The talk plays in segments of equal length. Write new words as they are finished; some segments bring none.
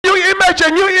image, a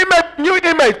new image, new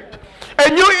image, a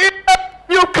new image,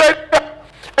 new career,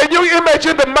 a new image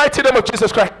in the mighty name of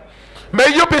Jesus Christ.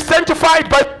 May you be sanctified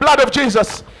by the blood of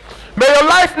Jesus. May your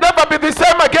life never be the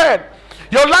same again.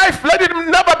 Your life, let it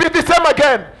never be the same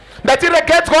again.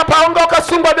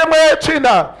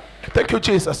 Thank you,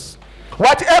 Jesus.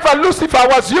 Whatever Lucifer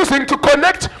was using to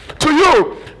connect to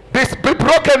you, be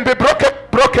broken, be broken,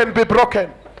 broken, be broken.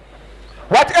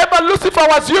 Whatever Lucifer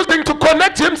was using to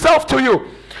connect himself to you,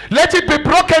 let it be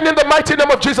broken in the mighty name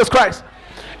of Jesus Christ.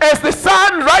 As the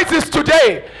sun rises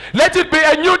today, let it be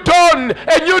a new dawn,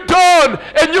 a new dawn,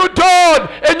 a new dawn,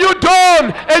 a new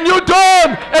dawn, a new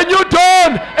dawn, a new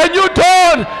dawn, a new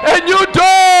dawn, a new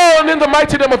dawn in the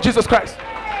mighty name of Jesus Christ.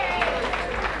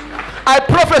 I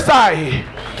prophesy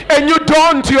a new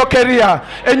dawn to your career,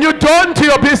 a new dawn to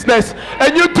your business, a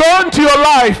new dawn to your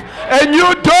life, a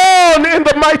new dawn in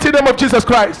the mighty name of Jesus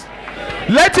Christ.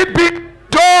 Let it be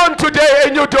dawn today,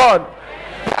 a new dawn.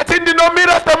 A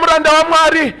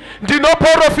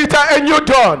new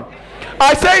dawn.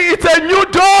 I say it's a new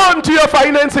dawn to your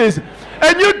finances,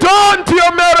 a new dawn to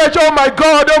your marriage. Oh my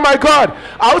God, oh my God.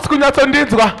 I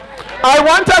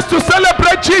want us to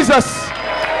celebrate Jesus,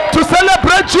 to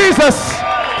celebrate Jesus,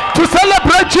 to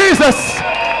celebrate Jesus,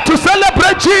 to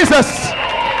celebrate Jesus.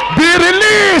 Be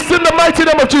released in the mighty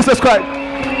name of Jesus Christ.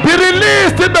 Be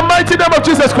released in the mighty name of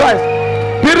Jesus Christ.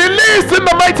 Be released in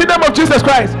the mighty name of Jesus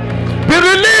Christ. Be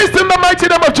released in the mighty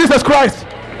name of Jesus Christ.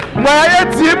 Mwaye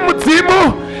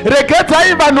dzimu regeta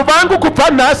ivanu vangu kubva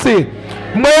nhasi.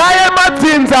 Mwaye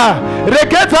madzinza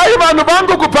regeta ivanu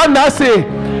vangu kubva nhasi.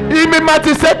 Imi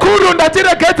matisekuru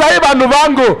ndatiregeta ivanu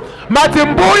vangu.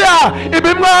 Matimbuya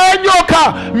imi mwaye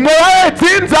nyoka mwaye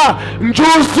dzinza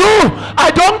njuzu.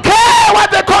 I don't care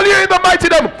what they call you in the mighty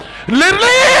name. Release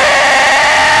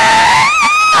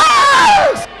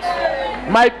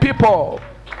my people.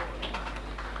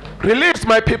 Release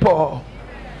my people.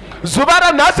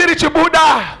 Zubara nasiri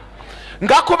chibuda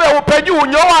ngakuve upenyu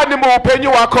unyowani mu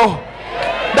upenyu wako.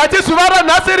 That is Zubara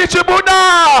nasiri chibuda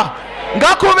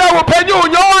ngakuve upenyu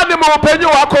unyowani mu upenyu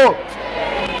wako.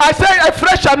 I say a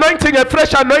fresh anointing, a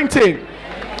fresh anointing.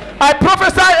 I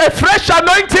prophesy a fresh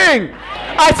anointing.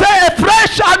 I say a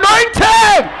fresh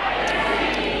anointing.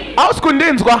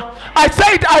 I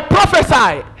said I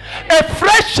prophesy a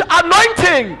fresh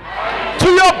anointing to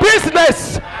your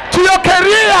business, to your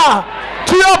career,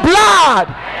 to your blood.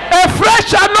 A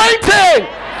fresh anointing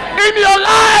in your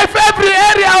life, every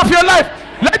area of your life.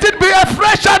 Let it be a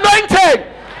fresh anointing.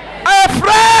 A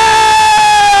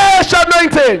fresh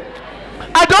anointing.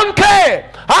 I don't care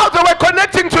how they were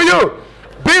connecting to you.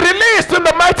 Be released in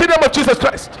the mighty name of Jesus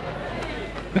Christ.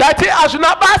 That is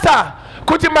Ajunabasa.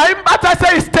 Kutimahimbata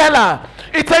says Stella.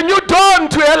 It's a new dawn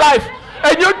to your life.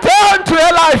 A new dawn to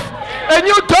your life. A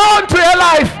new dawn to your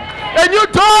life. A new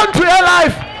dawn to your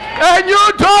life. A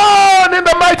new dawn in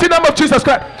the mighty name of Jesus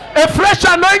Christ. A fresh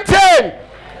anointing.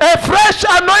 A fresh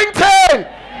anointing.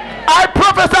 I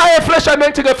prophesy a fresh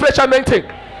anointing. A fresh anointing.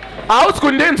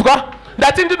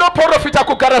 That in the no porofita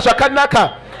kukarasha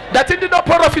kanaka. That in the no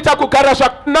porofita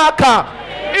kukarasha naka.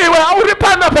 Iwe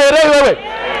uripana perewe.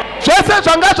 Jese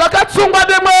janga jaka tsungwa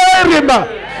de mwerima.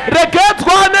 Reget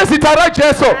gwane zitara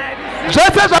Jesu.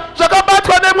 Jese jaka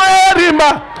batwa de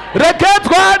mwerima. Reget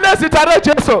gwane zitara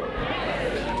Jesu.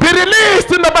 Be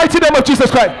released in the mighty name of Jesus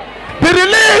Christ. Be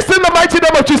released in the mighty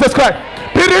name of Jesus Christ.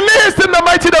 Be released in the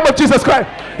mighty name of Jesus Christ.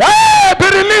 Hey, be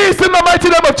released in the mighty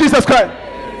name of Jesus Christ.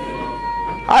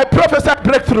 I prophesy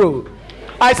breakthrough.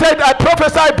 I said I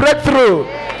prophesy breakthrough.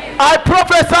 I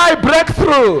prophesy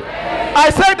breakthrough. I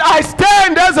said I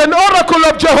stand as an oracle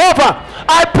of Jehovah.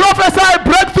 I prophesy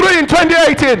breakthrough in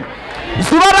 2018.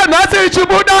 Zwara nasi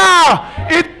chibuda.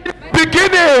 It's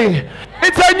beginning.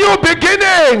 It's a new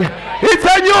beginning. It's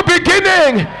a new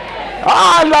beginning.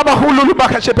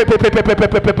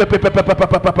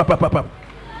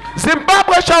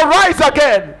 Zimbabwe shall rise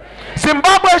again.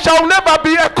 Zimbabwe shall never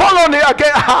be a colony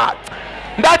again.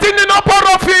 That in no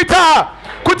porofita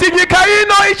kutinyika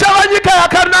ino ishawanyika ya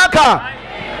Kanaka.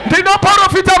 Dino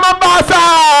porofita Mambasa.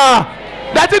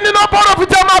 That in no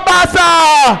porofita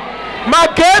Mambasa.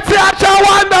 Mageti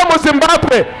achawanda mu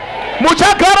Zimbabwe.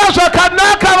 Muchagara sha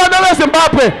Kanaka wanawe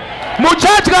Zimbabwe.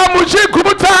 Muchachga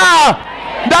muchiguta.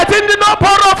 That in no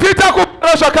porofita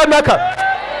kukarasha Kanaka.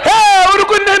 Hey,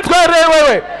 urukunentwere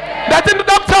wewe. That in the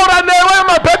doctor and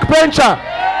my backbencher.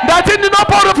 That in the no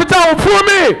porofita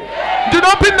ufumi. Do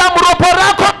not be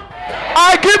namuroporako.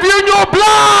 I give you new blood.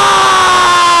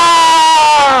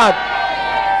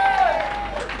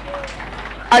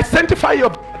 I sanctify your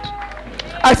blood.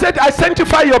 I said I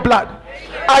sanctify your blood.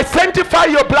 I sanctify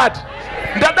your blood.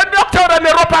 That the doctor and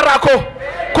the roparako.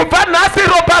 Kupanasi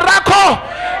roparako.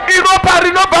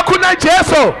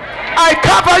 Jesus. I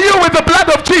cover you with the blood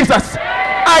of Jesus.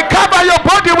 I cover your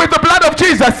body with the blood of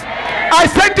Jesus. I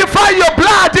sanctify your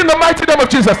blood in the mighty name of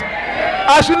Jesus.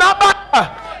 Ashunaba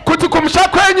kutukumsha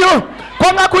kwenyu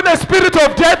kwanga kuna spirit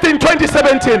of death in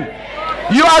 2017.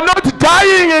 You are not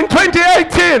dying in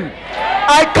 2018.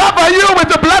 I cover you with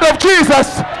the blood of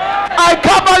Jesus. I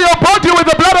cover your body with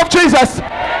the blood of Jesus.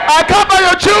 I cover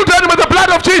your children with the blood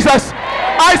of Jesus.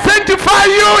 I sanctify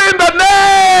you in the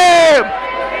name.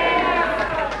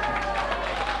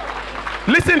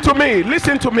 Listen to me,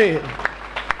 listen to me.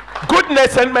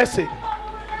 Goodness and mercy.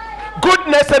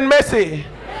 Goodness and mercy.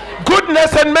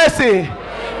 Goodness and mercy.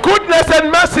 Goodness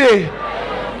and mercy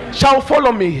shall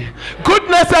follow me.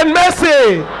 Goodness and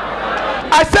mercy.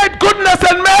 I said goodness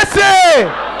and mercy.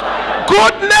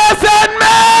 Goodness and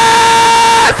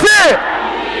mercy.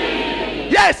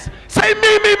 Yes. Say me.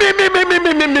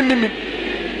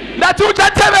 That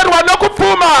uchateverwa no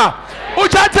kufuma.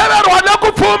 Uchateverwa no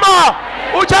kufuma.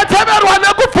 Uchateverwa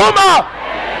no kufuma.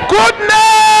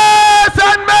 Goodness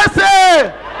and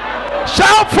mercy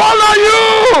shall follow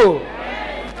you.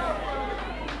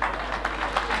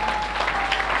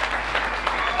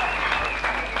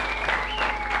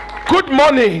 Good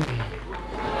morning.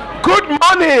 Good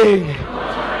morning.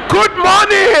 Good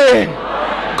morning.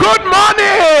 Good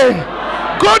morning.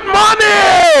 Good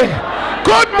morning.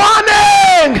 Good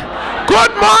morning.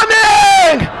 Good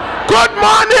morning. Good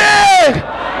morning.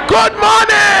 Good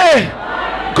morning.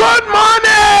 Good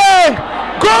morning.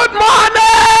 Good morning.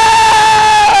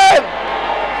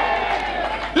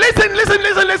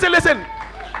 Listen.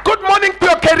 Good morning to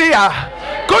your career.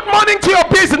 Good morning to your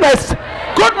business.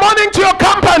 Good morning to your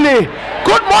company.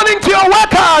 Good morning to your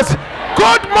workers.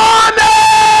 Good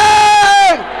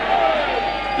morning.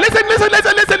 Listen.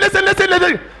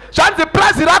 Shanzi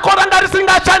plazi rako ranga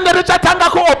risinga shande richatanga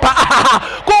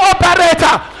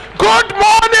operator. Good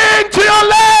morning to your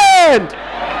land.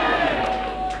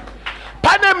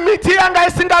 Pane miti yanga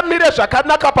isinga mire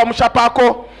zvakanaka pamusha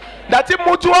pako. Ndati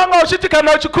muti wanga ushitika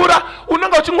na uchikura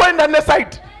unanga uchingoenda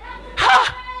neside.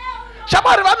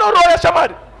 Shamari vanoroya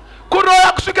shamari.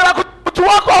 Kuroya kusvikira kuti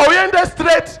wako hauende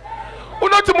straight.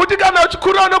 Unoti muti kana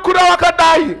uchikura unokura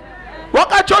wakadai.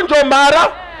 Wakachonjomara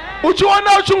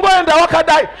uchiona uchingoenda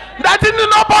wakadai. Ndati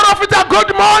ndinoprofita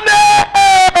good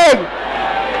morning.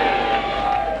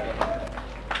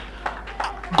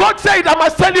 God said I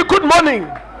must tell you good morning.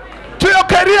 To your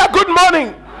career, good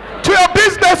morning. To your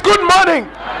business, good morning.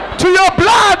 To your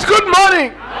blood, good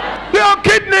morning. To your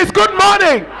kidneys, good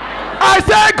morning. I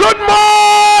say good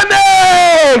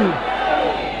morning.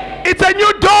 It's a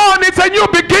new dawn. It's a new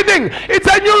beginning. It's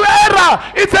a new era.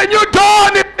 It's a new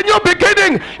dawn. It's a new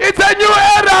beginning. It's a new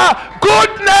era.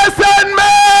 Goodness and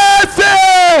mercy.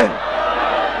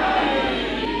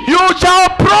 You shall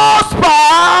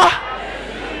prosper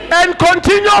and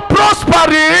continue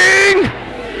prospering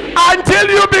until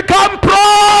you become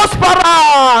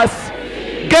prosperous.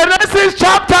 Genesis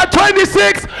chapter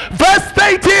 26 verse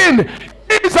 18.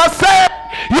 Jesus said,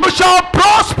 you shall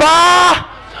prosper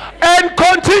and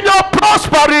continue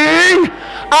prospering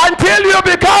until you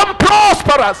become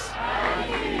prosperous.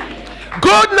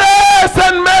 Goodness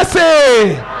and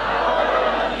mercy.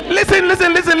 Listen.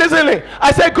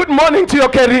 I say good morning to your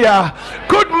career.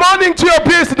 Good morning to your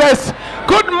business.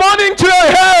 Good morning to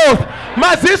your health.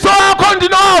 Maziso ako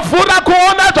ndinovhura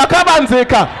kuona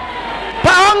zvakavanzika.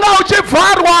 Paanga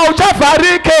uchivharwa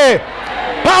uchavharike.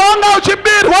 Paanga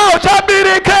uchibirwa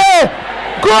uchabirike.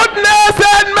 Goodness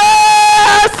and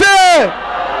mercy.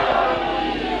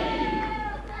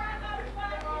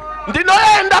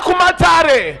 Ndinoenda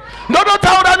kumatare.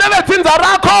 Ndonotaura nevedzinza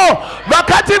rako.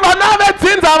 Vakati vana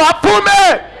vedzinza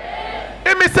vapfume.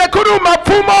 Imisekuru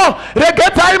mapfumo.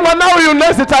 Regetai mwana uyu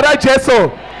nezita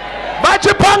raJesu.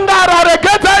 Vachipangara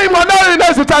regetai mwana uyu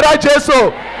nezita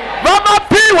raJesu.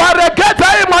 Vamapiwa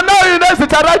regetai mwana uyu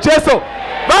nezita raJesu.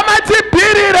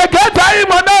 Vamatibhiri regetai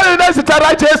mwana uyu nezita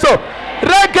raJesu.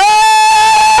 Regedzwa.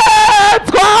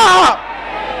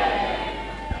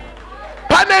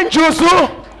 Pane njuzu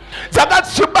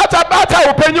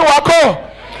dzakachibata upenyu hwako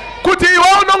kuti iwe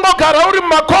unongogara uri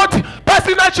mumakoti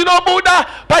pasina chinobuda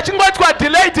pachingotwa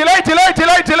delay.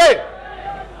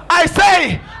 I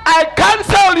say I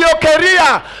cancel your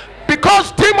career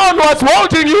because demon was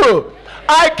holding you.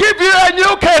 I give you a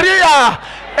new career,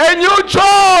 a new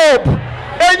job,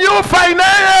 a new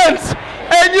finance,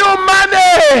 a new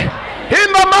money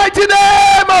in the mighty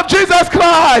name of Jesus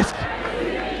Christ.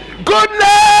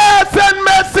 Goodness and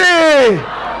mercy.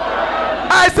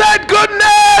 I said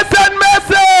goodness and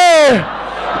mercy.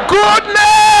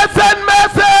 Goodness and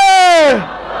mercy.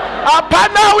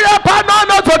 Apana we apana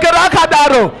no tokera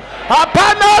kadaro.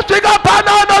 Hapana osvika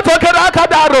pano unodzokera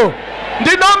akadaro.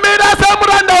 Ndinomira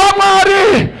semuranda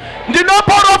waMwari.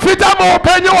 Ndinoprofita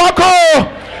muupenyu hwako.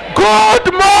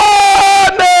 Good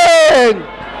morning.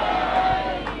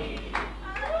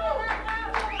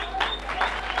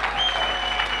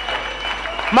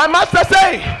 My master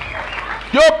say,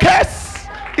 your case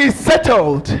is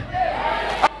settled.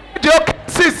 Your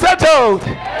case is settled.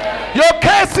 Your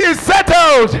case is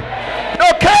settled.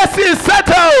 Your case is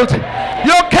settled.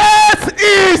 Your case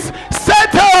is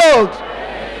settled.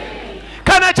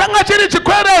 Kana changa chiri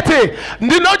chikwereti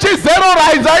ndinochizero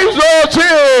raiza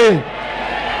izvozvi.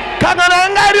 Kana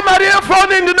nangari mari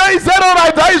yefoni ndinoizero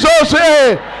raiza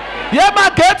izvozvi.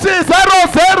 Yemagetsi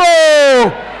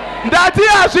 00. Ndati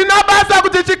hazvina basa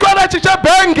kuti chikwereti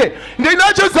chebhenge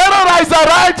ndinochizero raiza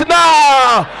right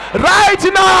now.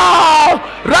 Right now.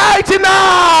 Right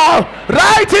now.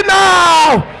 Right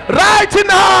now. Right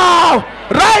now.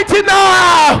 Right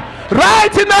now.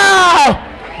 Right now.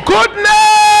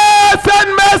 Goodness and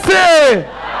mercy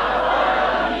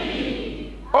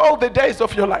all the days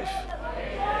of your life.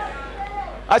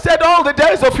 I said all the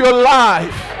days of your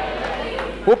life.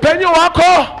 Upenyu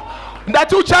wako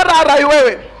ndati ucharara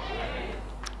iwewe.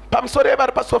 Pamusore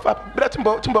vari pasofa bira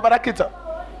chimbovarakidza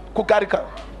kugarika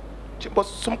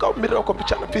chimbosumuka umirira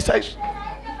kombichana bvisa izvi.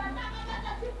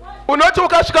 Unoti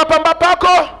ukasvika pamba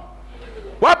pako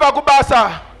wabva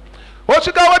kubasa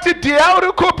wosvika woti dhiya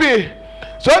uri kupi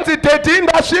zvonzi dedi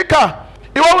ndasvika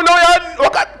iwe unouya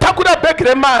wakatakura bhegi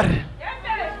remari.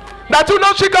 Ndati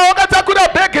unosvika wakatakura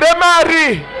bhegi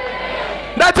remari.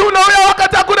 Ndati unouya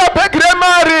wakatakura bhegi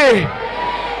remari.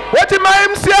 Woti mai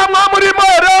musiyamwa murimo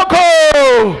heroko.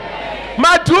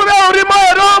 Madhuve urimo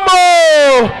heromo.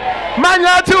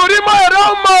 Manyati urimo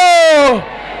heromo.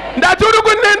 Ndati uri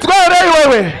kuninzwa here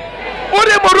iwewe.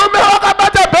 Uri murume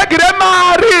wakabata bhegi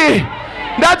remari.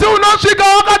 Ndati unosvika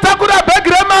wakatakura bhegi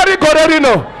remari gore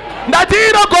rino. Ndati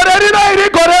iro gore rino iri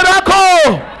gore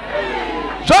rako.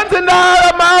 Zvonzi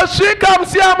ndamasvika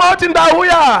musiyamwa woti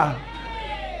ndauya.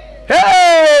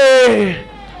 Hey!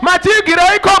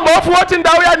 Matigirei kombofu woti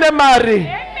ndauya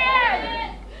nemari.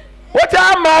 Woti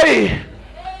amai.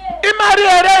 Imari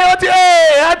here yoti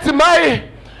adzimai.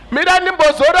 Mira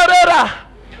ndimbozororera.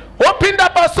 Wopinda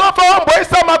pasofa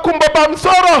wamboisa makumbo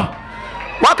pamusoro.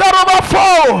 Wakarova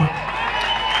 4.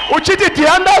 Uchiti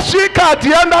ndiandasvika,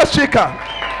 ndiandasvika.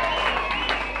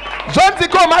 Zvonzi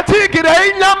ko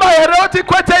matigirei nyama here woti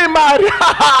kwete imari.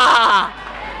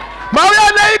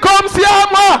 Mauya neiko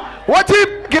musiyamwa woti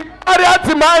mari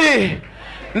adzimai.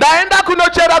 Ndaenda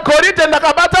kunochera goridhe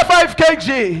ndakabata 5 kg.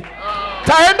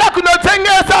 Taenda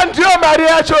kunotengesa ndiyo mari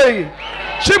yacho iyi.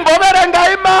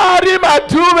 Chimboverengai mari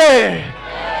madhuve.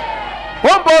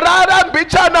 Womborara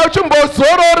mbichana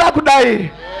uchimbozorora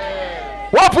kudai.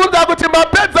 Wabvunza kuti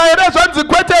mapedza here zvonzi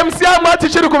kwete musiyamwa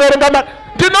tichiri kuverenga mari.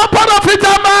 Ndinoprofita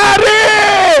mari.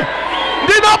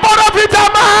 Ndinoprofita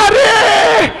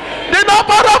mari.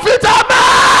 Ndinoprofita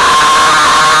mari.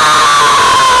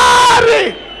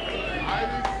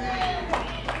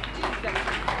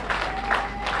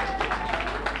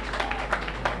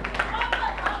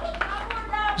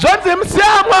 Zvonzi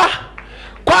musiyamwa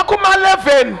kwakuma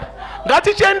 11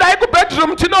 ngatichiendai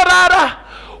kubedroom tinorara.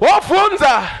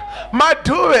 Wobvunza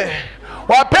madhuve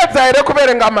wapedza here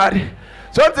kuverenga mari.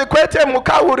 Zvonzi kwete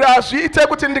mukauri hazviite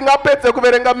kuti ndingapedze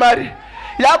kuverenga mari.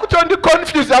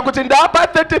 Yakutondiconfuse kuti ndapa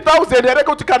 30,000 here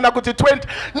kuti kana kuti 20.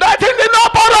 Ndati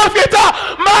ndinoprofita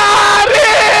mari.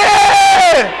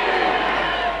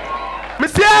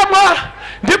 Musiyamwa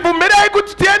ndibvumirei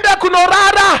kuti tiende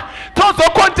kunorara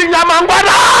tozokontinya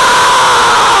mangwana.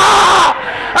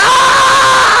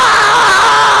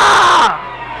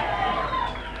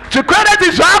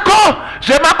 Zvikwereti zvako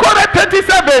zvemakore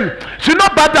 37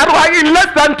 zvinobhadharwa in less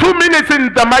than 2 minutes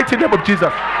in the mighty name of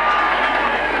Jesus.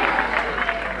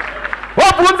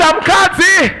 Wabvunza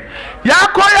mukadzi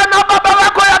yako yana baba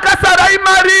vako yakasara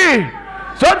imari.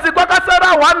 Zvonzi kwakasara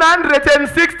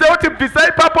 160 woti bvisa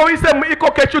ipapo uise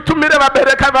muiko kechutumire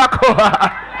vabereka vako.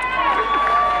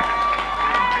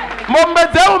 Mombe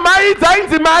dzeumai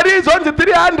dzainzi mari zvonzi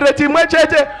 300 imwe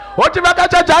chete. Woti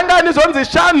vakachajangani zvonzi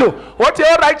 5. Woti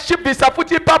alright chibvisa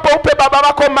futi ipapo upe baba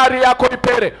vako mari yako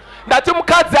ipere. Ndati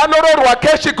mukadzi anororwa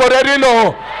keshi gore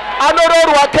rino.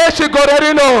 Anororwa keshi gore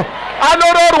rino.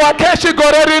 Anororwa keshi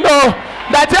gore rino.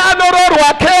 Ndati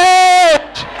anororwa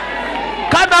keshi.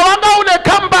 Kana wanga une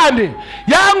kambani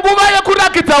yanguva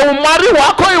yekurakidza umwari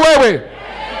hwako iwewe.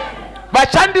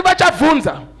 Vashandi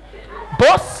vachabvunza.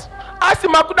 Boss, asi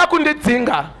makuda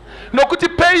kundidzinga. Nokuti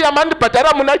pay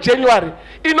yamandibhadhara muna January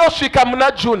inosvika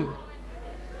muna June.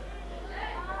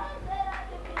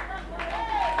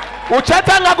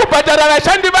 uchatanga kubhadhara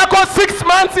vashandi vako 6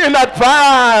 months in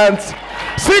advance.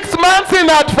 6 months in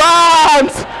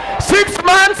advance. 6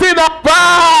 months in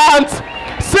advance.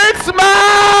 6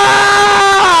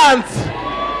 months.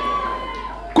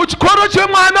 Kuchikoro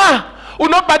chemwana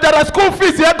unobhadhara school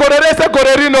fees yegorerese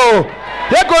gorerino.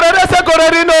 Yegorerese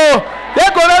gorerino.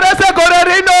 Yegorerese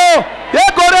gorerino.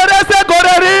 Yegorerese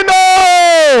gorerino.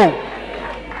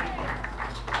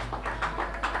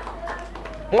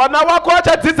 Mwana wako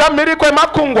achadzidza mhiri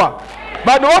kwemakungwa.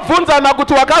 Vanhu vobvunzana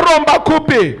kuti wakaromba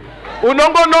kupi.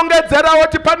 Unongonongedzera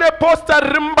woti pane posta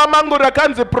rimba mangu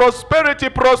rakanzi prosperity,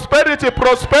 prosperity,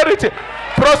 prosperity,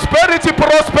 prosperity,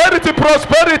 prosperity,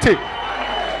 prosperity.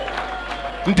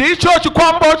 Ndicho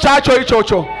chikwambo chacho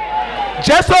ichocho.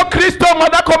 Jesu Kristo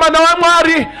mwanakomana wa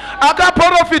Mwari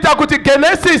akaprofita kuti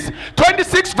Genesis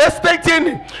 26 verse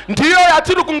 13 ndiyo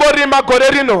yatiri kungorima gore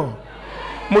rino.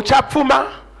 Muchapfuma,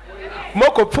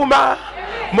 mokopfuma,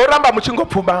 moramba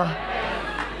muchingopfuma.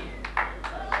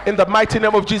 In the mighty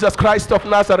name of Jesus Christ of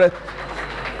Nazareth.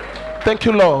 Thank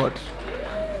you, Lord.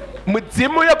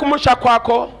 Mudzimu yekumusha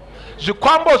kwako,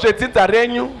 zvikwambo zvedzidza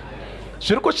renyu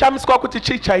zviri kushamiswa kuti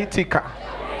chii chaitika.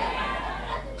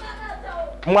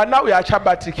 Mwana uyu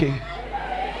achabatike.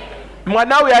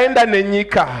 Mwana uyu aenda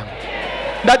nenyika.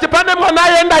 Ndati pane mwana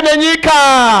aenda nenyika.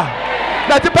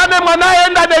 Ndati pane mwana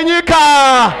aenda nenyika.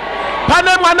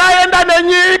 Pane mwana aenda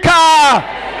nenyika.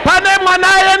 Pane mwana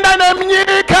aenda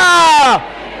nenyika.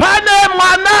 Pane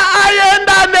mwana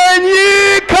aenda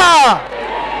nenyika.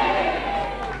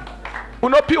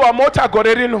 Unopiwa mota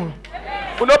gore rino.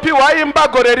 Unopiwa imba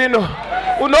gore rino.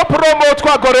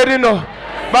 Unopromotwa gore rino.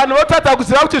 Vanhu votadza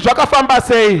kuziva kuti zvakafamba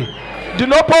sei.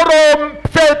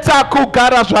 Ndinoprofita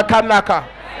kugara zvakanaka.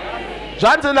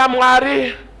 Zvanzi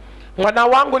naMwari, mwana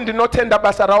wangu ndinotenda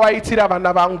basa rawaitira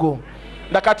vana vangu.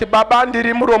 Ndakati baba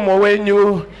ndiri muromo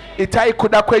wenyu, itai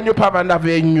kuda kwenyu pavana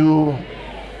venyu.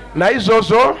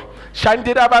 Naizvozvo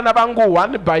shandira vana vangu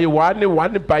one by one,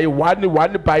 one by one,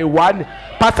 one by one.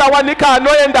 Pasawanika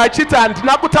anoenda achiti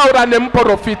handina kutaura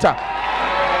nemuprofita.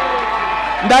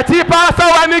 Ndati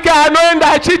pasawanika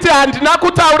anoenda achiti handina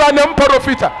kutaura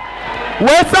nemuprofita.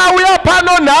 Wese auya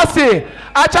pano nhasi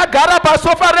achagara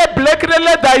pasofa reblack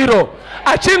reledha iro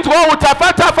achinzwa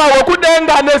utafatafa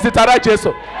hwekudenga nezita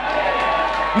raJesu.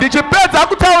 Ndichipedza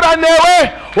kutaura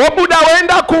newe wobuda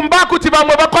woenda kumba kuti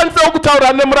vamwe vakwanise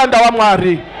kutaura nemuranda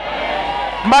waMwari.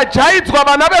 Majaidzwa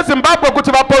vana veZimbabwe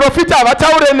kuti vaprofita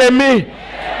havataure nemi.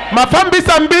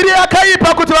 Mafambisa mbiri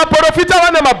akaipa kuti vaprofita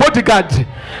vane mabodyguard.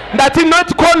 Ndati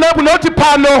noti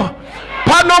pano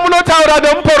munotaura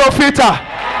nemuprofita.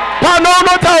 Pano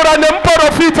unotaura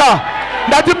nemuprofita.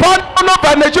 Ndati pano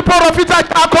unobva nechiprofita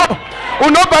chako.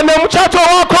 Unobva nemuchato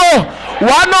wako.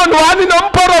 One on one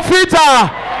nomuprofita.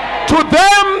 To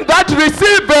them that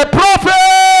receive the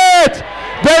prophet,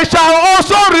 they shall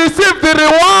also receive the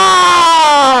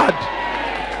reward.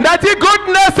 That is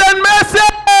goodness and mercy.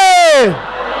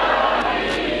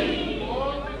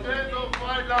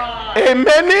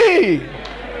 Amen.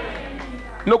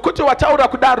 Nokuti wataura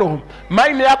kudaro,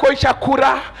 maine yako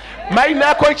ichakura, maine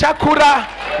yako ichakura,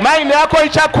 maine yako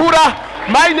ichakura,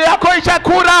 maine yako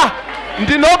ichakura.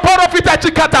 Ndinoprofita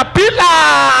chikatapila,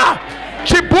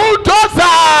 chibulldoza,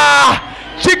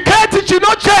 chiketi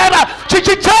chinochera,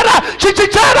 chichichera,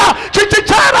 chichichera,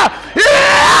 chichichera.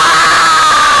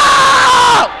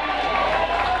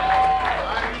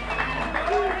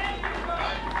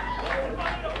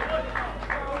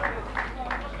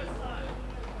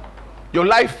 Your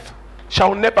life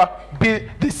shall never be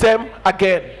the same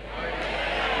again.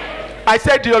 I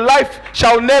said your life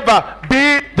shall never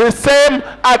be the same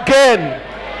again.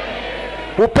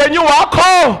 Upenyu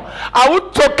wako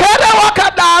autokere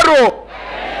wakadaro.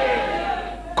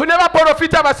 Kune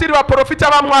vaprofita vasiri vaprofita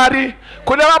vaMwari,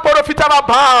 kune vaprofita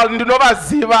vaBaal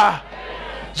ndinovaziva.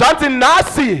 Zvanzi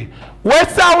nhasi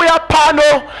wese auya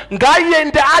pano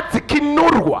ngaiende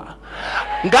adzikinurwa.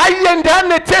 Ngaiende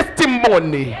ane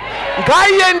testimony.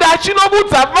 Ngaiende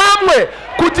achinobudza vamwe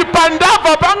kuti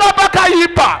pandabva panga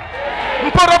pakaipa.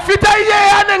 Muprofita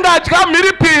iyeye anenge adya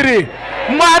mhiripiri.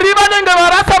 Mwari vanenge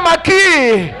varasa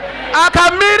makii.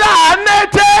 Akamira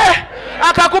hanete.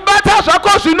 Akakubata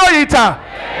zvako zvinoita.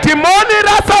 Timoni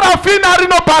raSarafina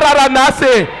rinoparara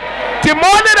nhasi.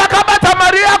 Timoni rakabata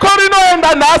mari yako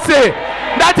rinoenda nhasi.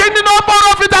 Ndati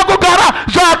ndinoprofita kugara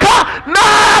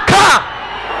zvakanaka.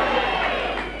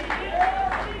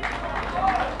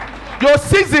 Your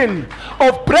season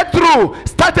of breakthrough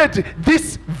started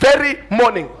this very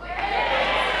morning.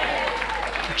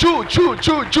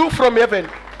 Jew from heaven.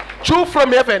 Dew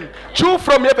from heaven. Dew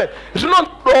from heaven. Zvino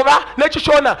dova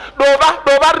nechishona.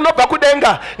 Dova rinobva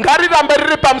kudenga. Ngarirambe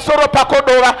riri pamusoro pako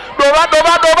dova. Dova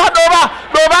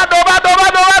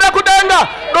rekudenga.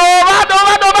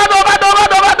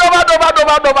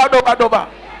 Dova.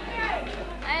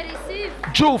 I receive.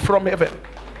 Dew from heaven.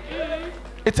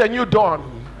 It's a new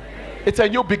dawn. It's a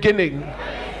new beginning.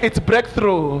 It's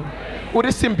breakthrough.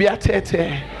 Urisimbia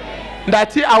tete.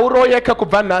 Ndati auroyeka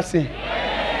kubva nhasi.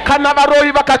 Kana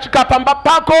varoyi vakasvika pamba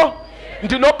pako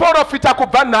ndinoprofita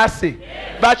kubva nhasi.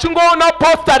 Vachingoona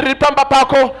posta riri pamba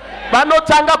pako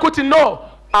vanotanga kuti no,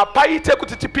 apaite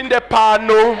kuti tipinde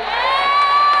pano.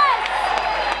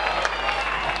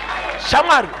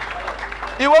 Shamwari,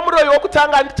 iwe muroyi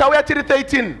wokutanga ndichauya tiri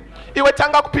 13. Iwe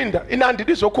tanga kupinda. Ina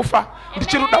handidi zvokufa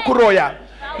ndichiruda kuroya.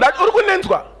 Uri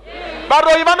kunenzwa?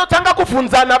 Varoyi vanotanga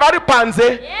kubvunzana vari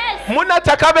panze. Muna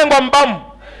Takavengwa mbamu.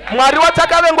 Mwari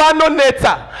waTakavengwa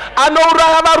anonetsa,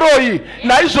 anouraya varoyi.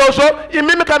 Naizvozvo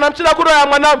imimi kana muchida kuroya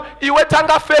mwana, iwe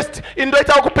tanga first,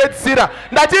 indoita kupedzisira.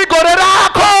 Ndati igore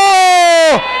rako!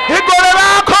 Igore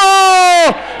rako!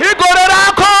 Igore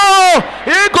rako!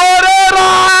 Igore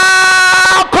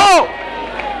rako!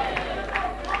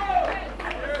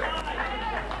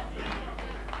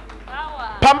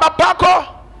 Pamba pako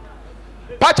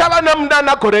pachava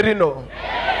nemunana gore rino.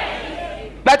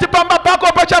 Ndati pamba pako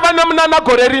pachava nemunana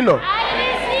gore rino.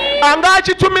 Anga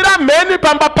achitumira mheni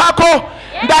pamba pako.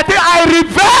 Ndati I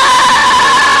reverse.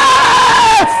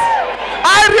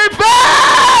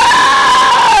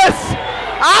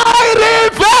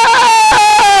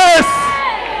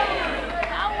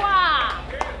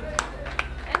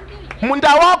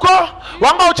 Munda wako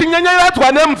wanga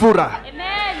uchinyenyeredzwa nemvura.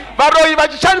 Varoyi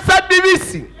vachishandisa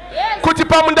divisi kuti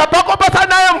pamunda pako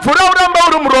pasanaye mvura urambe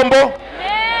uri murombo.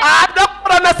 Ada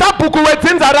kurana sabhuku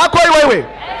wedzinza rako iwewe.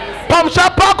 Pamusha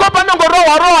pako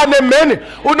panongorohwa nemheni.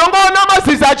 Unongoona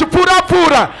mazizi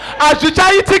achipfuura.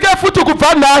 Hazvichaitike futi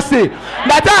kubva nhasi.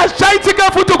 Ndati hazvichaitike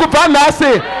futi kubva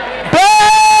nhasi.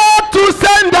 Back to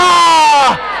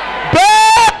sender.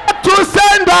 Back to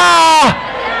sender.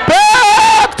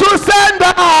 Back to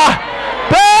sender.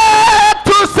 Back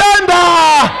to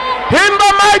sender. In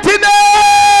the mighty name.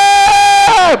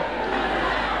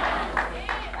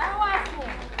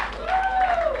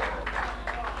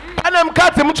 Pane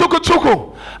mukadzi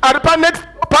mutsvuku ari panext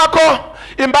pako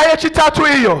imba yechitatu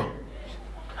iyo.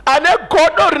 Ane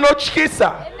godo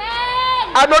rinotyisa.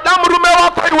 Anoda murume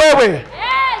wako iwewe.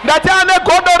 Ndati ane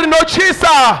godo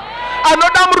rinotyisa.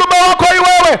 Anoda murume wako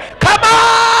iwewe. Come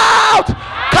out!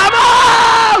 Come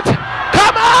out!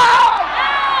 Come out!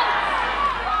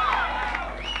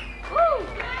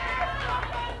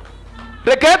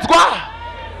 Regedzwa.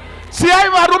 Siyai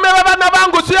varume vevana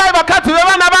vangu, siyai vakadzi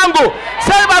vevana vangu.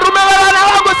 Siyai varume vevana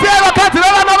vangu, siyai vakadzi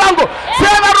vevana vangu.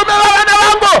 Siyai varume vevana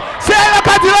vangu, siyai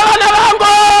vakadzi vevana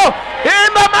vangu.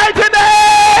 In the mighty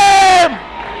name.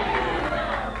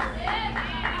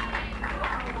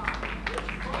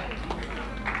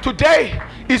 Today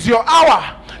is your hour.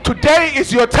 Today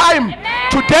is your time.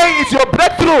 Today is your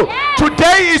breakthrough.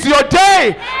 Today is your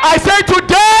day. I say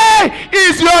today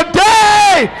is your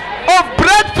day of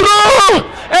breakthrough.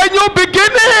 A new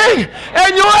beginning. A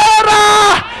new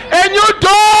era. A new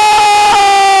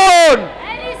dawn.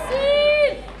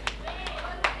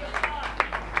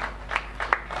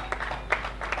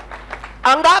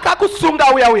 Angaka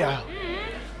kusunga uya.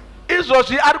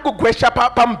 Izvozvi ari kugwesha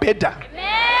pambedha.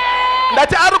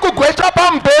 Ndati ari kugwesha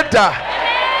pambedha.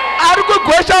 Ari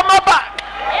kugwesha mapa.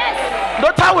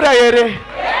 Ndotaura here.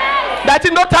 Ndati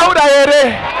ndotaura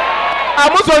here.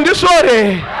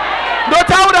 Amuzondishore.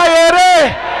 Ndotaura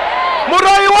here.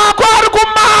 Muroyi wako ari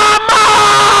kumama.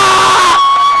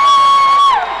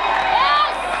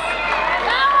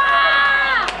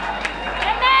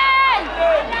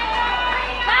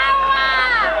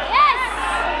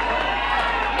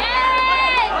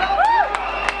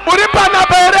 Uri pana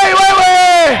pere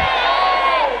iwewe.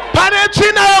 Pane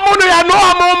china yemunhu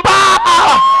yanowa mumba.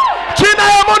 China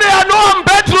yemunhu yanowa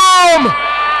mubedroom.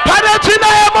 Pane china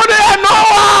yemunhu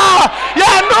yanowa.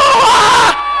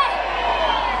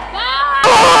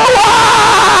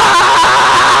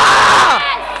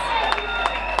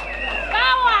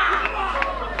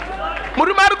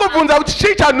 Murume ari kubvunza kuti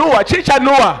chii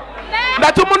chanhuwa.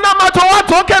 Ndati munamato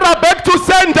wadzokera back to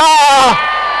sender.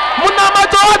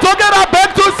 Munamato wadzokera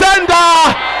back to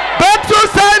sender. Back to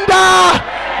sender.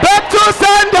 Back to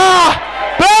sender.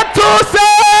 Back to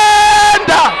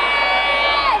sender.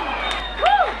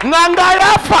 Nganga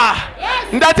yafa.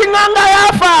 Ndati nganga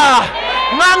yafa.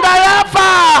 Nganga yafa.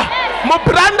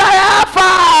 Mubranda yafa.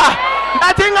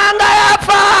 Ndati nganga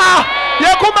yafa.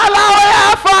 Yekumalawi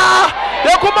yafa.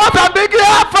 Yekumozambiki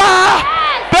yafa.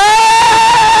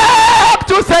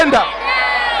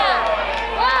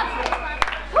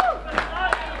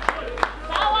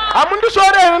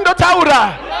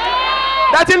 ndotaura.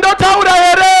 Ndati ndotaura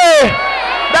here.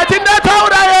 Ndati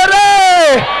ndotaura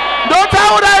here.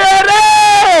 Ndotaura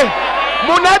here.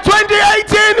 Muna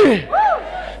 2018.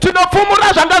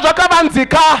 Tinofumura zvanga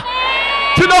zvakavanzika.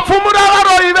 Tinofumura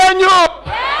varoyi venyu.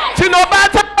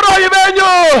 Tinobata varoyi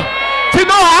venyu.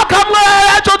 Tinohaka mweya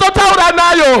yacho totaura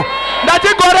nayo. Ndati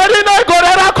gore rino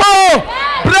igore rako.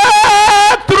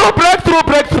 Breakthrough, breakthrough,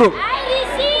 breakthrough.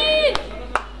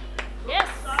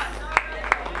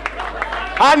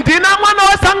 Andina mwana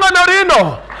wesangano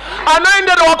rino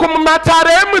anoenderwa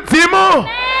kumatare emudzimu.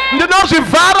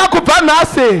 Ndinozvivhara kubva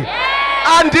nhasi.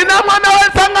 Andina mwana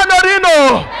wesangano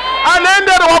rino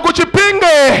anoenderwa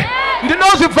kuchipinge.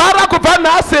 Ndinozvivhara kubva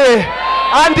nhasi.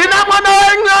 Andina mwana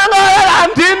wenyanga.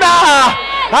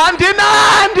 Andina.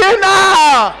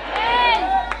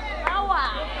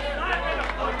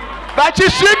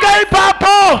 Vachisvika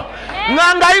ipapo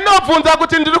n'anga inobvunza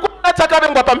kuti ndiri kuona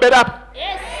Takavengwa pamberi apa.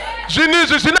 Zvinhu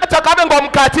izvi zvina Takavengwa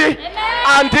mukati.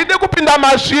 Handidi kupinda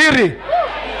mazviri.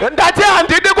 Ndati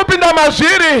handidi kupinda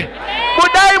mazviri.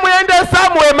 Budai muende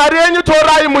somewhere, mari yenyu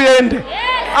torai muende.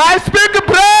 I speak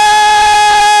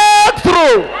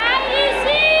breakthrough.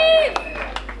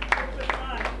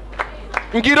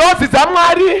 Ngirozi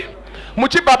dzaMwari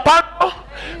muchibva pano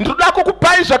ndinoda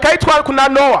kukupai zvakaitwa kuna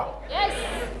Noah.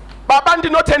 Baba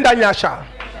ndinotenda nyasha.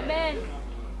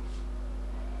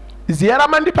 Ziya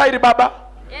ramandipairi baba.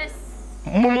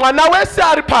 Mwana wese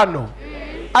ari pano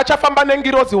achafamba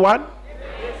nengirozi 1.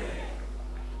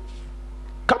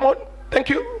 Come on. Thank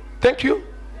you. 2,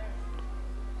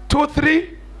 3,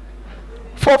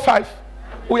 4, 5.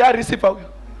 Uya receive uyo.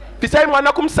 Bisai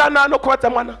mwana kumsana anokwadza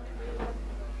mwana.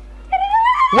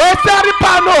 Wese ari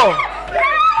pano.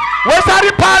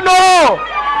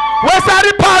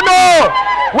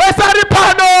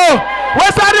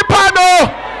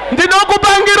 Ndinokupa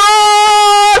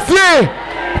ngirozi.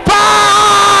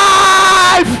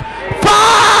 5,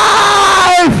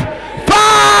 5,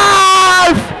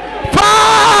 5,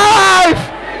 5,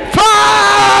 5, 5,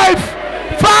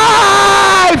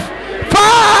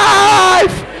 5,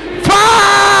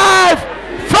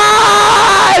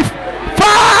 5,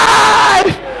 5,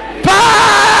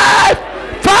 5,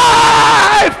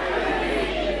 5.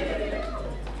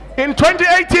 In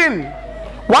 2018,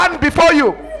 1 before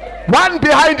you, 1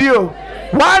 behind you,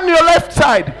 1 your left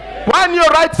side, 1 your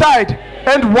right side,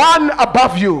 and 1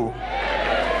 above you.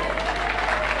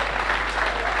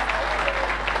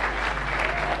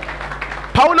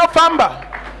 Paunofamba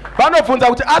vanobvunza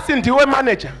kuti asi ndiwe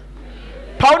manager.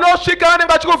 Paunosvika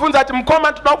vanenge vachikubvunza kuti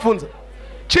mukoma toda kubvunza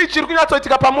chii chiri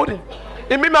kunyatsoitika pamuri.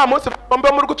 Imimi hamusi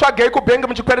vambe muri kutsvagei kubhengi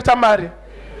muchikwereta mari.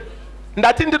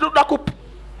 Ndati ndinoda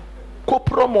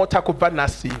kupromota kubva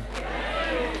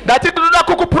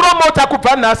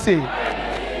nhasi.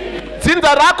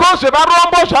 Dzinza rako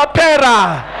zvevarombo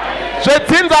zvapera.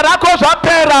 Zvedzinza rako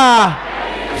zvapera.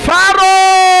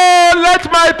 Pharaoh,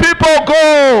 let my people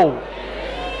go.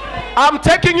 I'm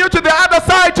taking you to the other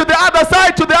side, to the other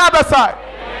side, to the other side.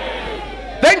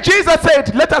 Then Jesus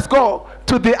said, let us go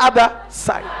to the other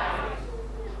side.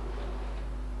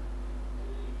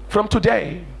 From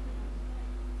today,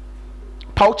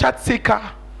 pauchatsika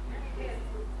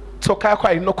tsoka yako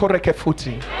hainokoreke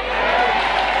futi.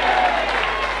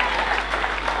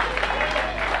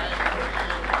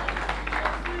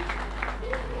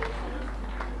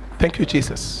 Thank you,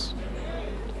 Jesus.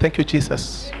 Thank you,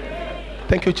 Jesus.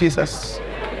 Thank you, Jesus.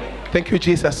 Thank you,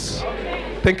 Jesus.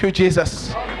 Thank you,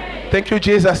 Jesus. Thank you,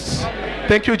 Jesus.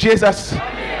 Thank you, Jesus.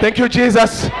 Thank you,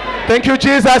 Jesus. Thank you,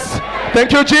 Jesus.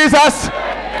 Thank you, Jesus.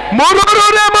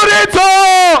 Mururure murito.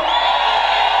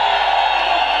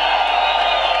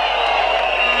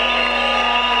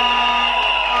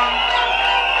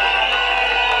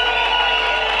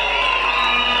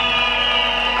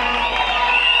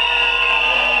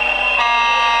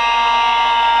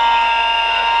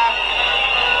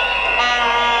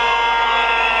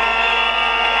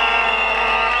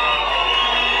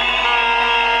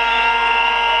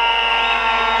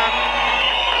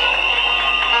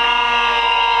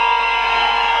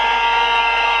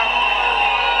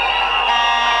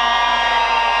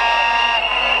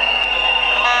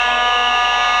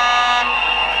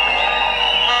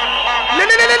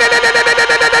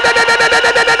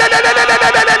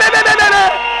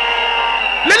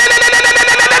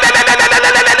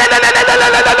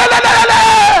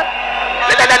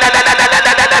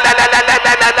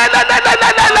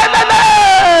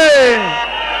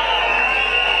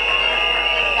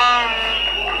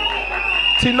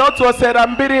 Tinodzosera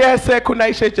mbiri yese kuna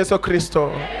Ishe Jesu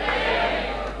Kristo.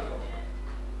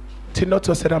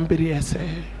 Tinodzosera mbiri yese.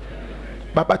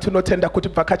 Baba, tunotenda kuti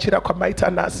vhakachira kwamaita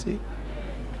nasi.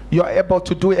 You are able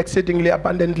to do exceedingly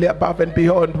abundantly above and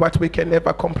beyond what we can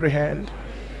ever comprehend.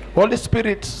 Holy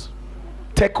Spirit,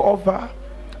 take over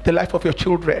the life of your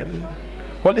children.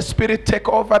 Holy Spirit, take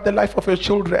over the life of your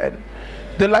children.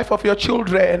 The life of your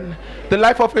children. The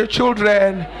life of your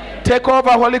children. Take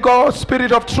over, Holy Ghost,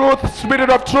 Spirit of truth, Spirit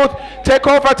of truth. Take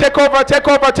over, take over, take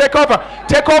over, take over,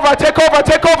 take over, take over,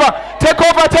 take over, take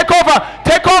over, take over,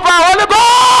 take over, Holy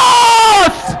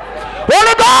Ghost!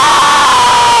 Holy Ghost!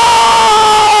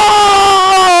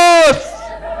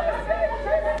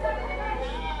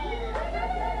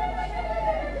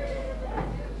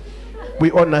 We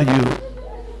honor you.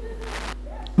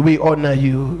 We honor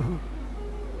you.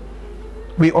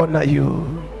 We honor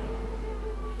you.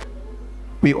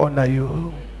 We honor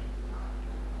you.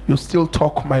 You still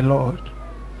talk, my Lord.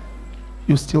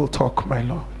 You still talk, my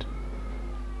Lord.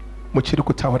 Muchiri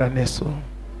kutaura nesu.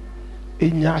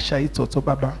 Inyasha itsotso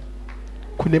baba.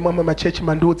 Kune mama machechi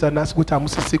manduza nasi kuti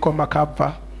amusisiko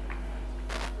makabva.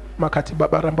 Makati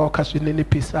baba ramba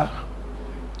wakazvininipisa.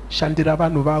 Shandira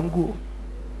vanhu vangu.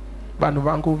 Vanhu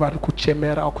vangu vari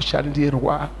kuchemera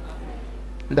kushandirwa.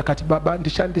 Ndakati baba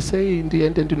ndishandisei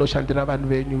ndiende ndinoshandira vanhu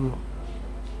venyu.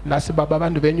 Nasi baba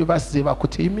vanhu venyu vaziva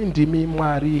kuti imi ndimi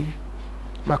Mwari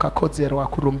makakodzerwa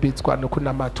kurumbidzwa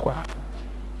nokunamatwa.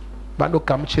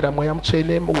 Vanogamuchira mweya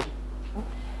mutsvene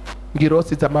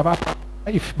ngirozi dzamavapa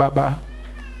life baba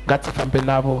ngadzifambe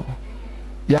navo.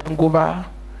 Yanguva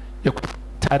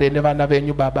yekutare nevana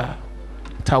venyu baba.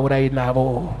 Taurai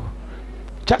navo.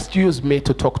 Just use me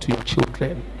to talk to your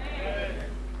children.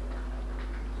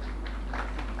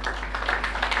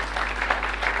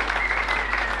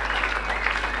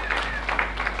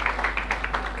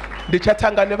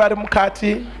 Ndichatanga nevari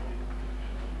mukati.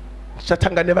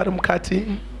 Ndichatanga nevari mukati.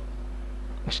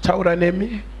 Ndichitaura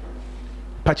nemi.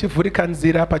 Pachivhurika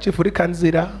nzira, pachivhurika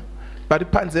nzira. Vari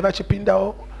panze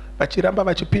vachipindawo, vachiramba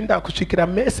vachipinda kusvikira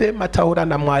mese mataura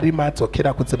naMwari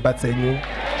madzokera kudzimba dzenyu.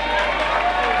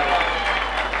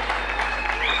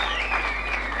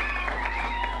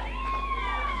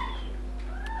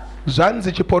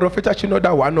 Zvanzi chiprofita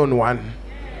chinoda one on one.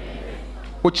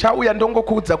 Uchauya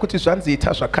ndongokuudza kuti zvanzi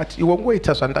ita zvakati, iwe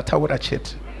ngoita zvandataura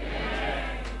chete.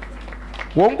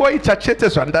 Wongoita chete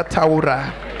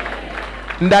zvandataura.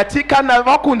 Ndati kana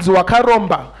vakunzi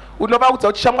wakaromba, unovaudza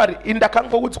kuti shamwari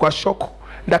indakangoudzwa shoko,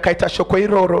 ndakaita shoko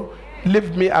iroro,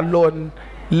 leave me alone,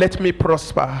 let me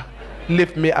prosper,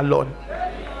 leave me alone.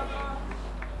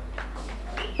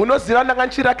 Unoziva ndanga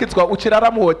nchirakidzwa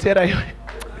uchirara muhotera iwe.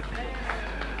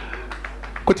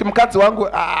 Kuti mukadzi wangu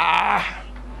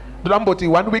ndinamboti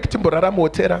 1 week timborara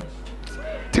muhotera.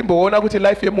 Timboona kuti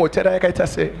life yemuhotera yakaita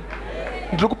sei.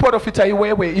 Ndiri kuprofita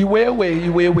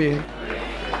iwewe.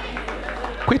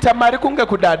 Kuita mari kunge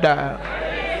kudada.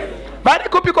 Vari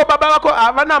kupiko baba vako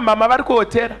havana mama vari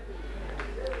kuhotera.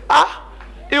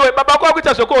 Iwe baba vako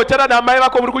vakuita zvokuhotera namai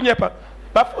vako muri kunyepa.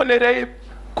 Vafonerei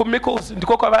kuMickles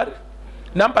ndiko kwavari.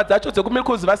 Namba dzacho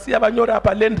dzekuMickles vasiya vanyora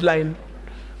pa landline.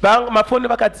 Mafoni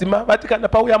vakadzima vati kana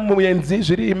pauya muenzi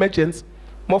zviri emergency.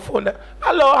 Mofona.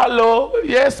 Hello,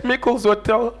 yes, Mickles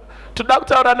Hotel. Toda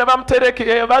kutaura nevamutereki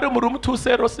vari muroom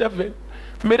 207.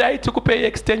 Mirai tikupei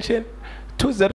extension 20.